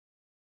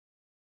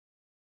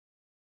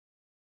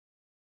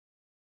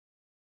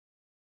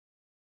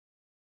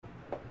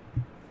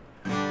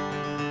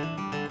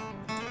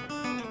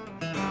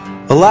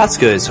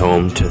Alaska is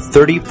home to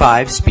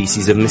 35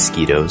 species of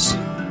mosquitoes,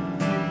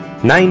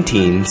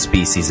 19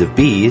 species of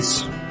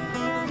bees,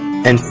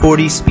 and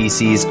 40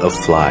 species of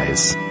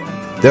flies.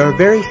 There are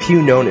very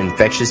few known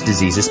infectious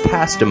diseases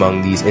passed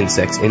among these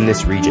insects in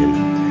this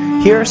region.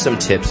 Here are some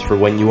tips for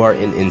when you are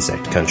in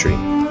insect country.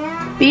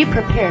 Be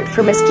prepared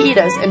for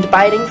mosquitoes and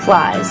biting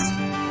flies.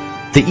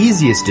 The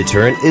easiest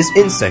deterrent is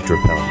insect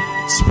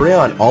repellent. Spray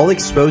on all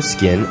exposed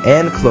skin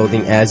and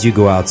clothing as you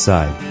go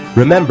outside.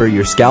 Remember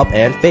your scalp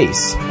and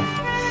face.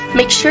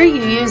 Make sure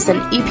you use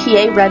an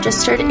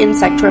EPA-registered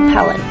insect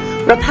repellent.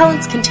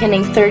 Repellents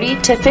containing 30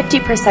 to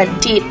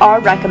 50% DEET are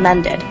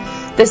recommended.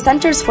 The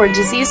Centers for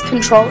Disease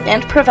Control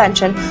and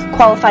Prevention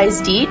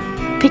qualifies DEET,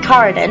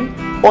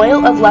 picaridin,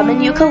 oil of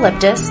lemon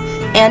eucalyptus,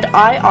 and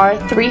IR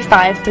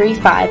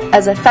 3535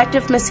 as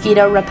effective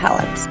mosquito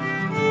repellents.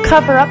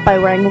 Cover up by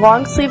wearing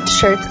long-sleeved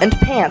shirts and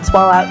pants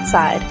while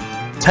outside.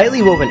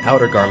 Tightly woven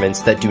outer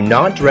garments that do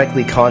not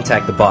directly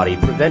contact the body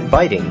prevent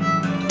biting.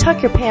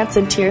 Tuck your pants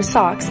into your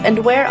socks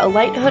and wear a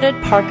light hooded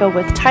parka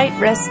with tight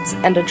wrists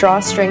and a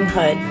drawstring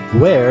hood.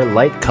 Wear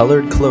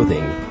light-colored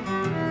clothing.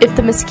 If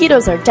the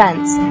mosquitoes are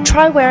dense,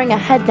 try wearing a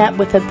head net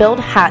with a billed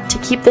hat to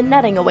keep the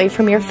netting away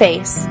from your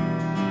face.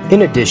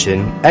 In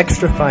addition,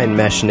 extra fine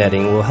mesh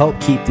netting will help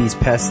keep these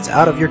pests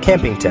out of your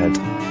camping tent.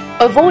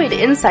 Avoid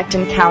insect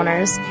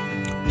encounters.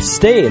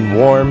 Stay in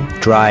warm,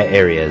 dry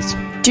areas.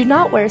 Do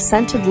not wear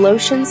scented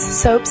lotions,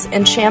 soaps,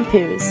 and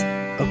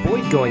shampoos.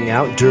 Avoid going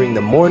out during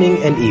the morning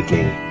and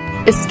evening.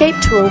 Escape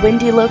to a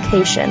windy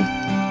location.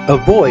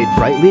 Avoid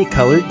brightly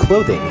colored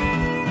clothing.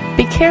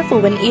 Be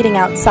careful when eating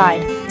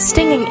outside.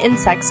 Stinging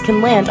insects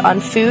can land on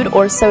food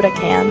or soda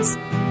cans.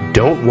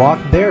 Don't walk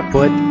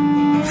barefoot.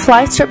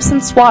 Fly strips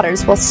and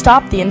swatters will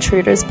stop the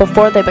intruders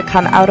before they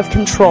become out of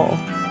control.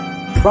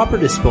 Proper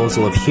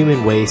disposal of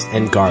human waste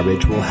and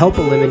garbage will help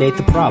eliminate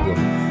the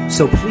problem,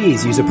 so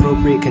please use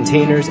appropriate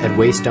containers at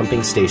waste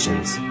dumping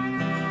stations.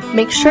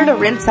 Make sure to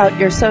rinse out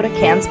your soda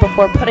cans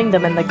before putting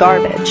them in the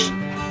garbage.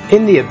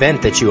 In the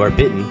event that you are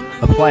bitten,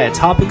 apply a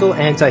topical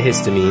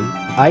antihistamine,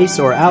 ice,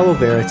 or aloe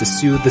vera to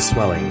soothe the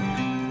swelling.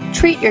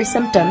 Treat your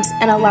symptoms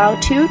and allow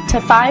 2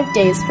 to 5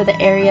 days for the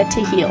area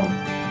to heal.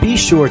 Be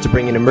sure to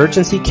bring an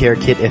emergency care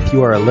kit if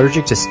you are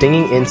allergic to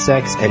stinging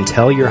insects and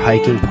tell your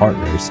hiking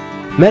partners.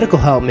 Medical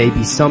help may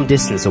be some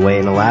distance away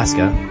in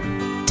Alaska.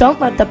 Don't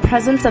let the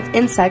presence of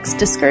insects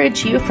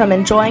discourage you from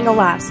enjoying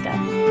Alaska.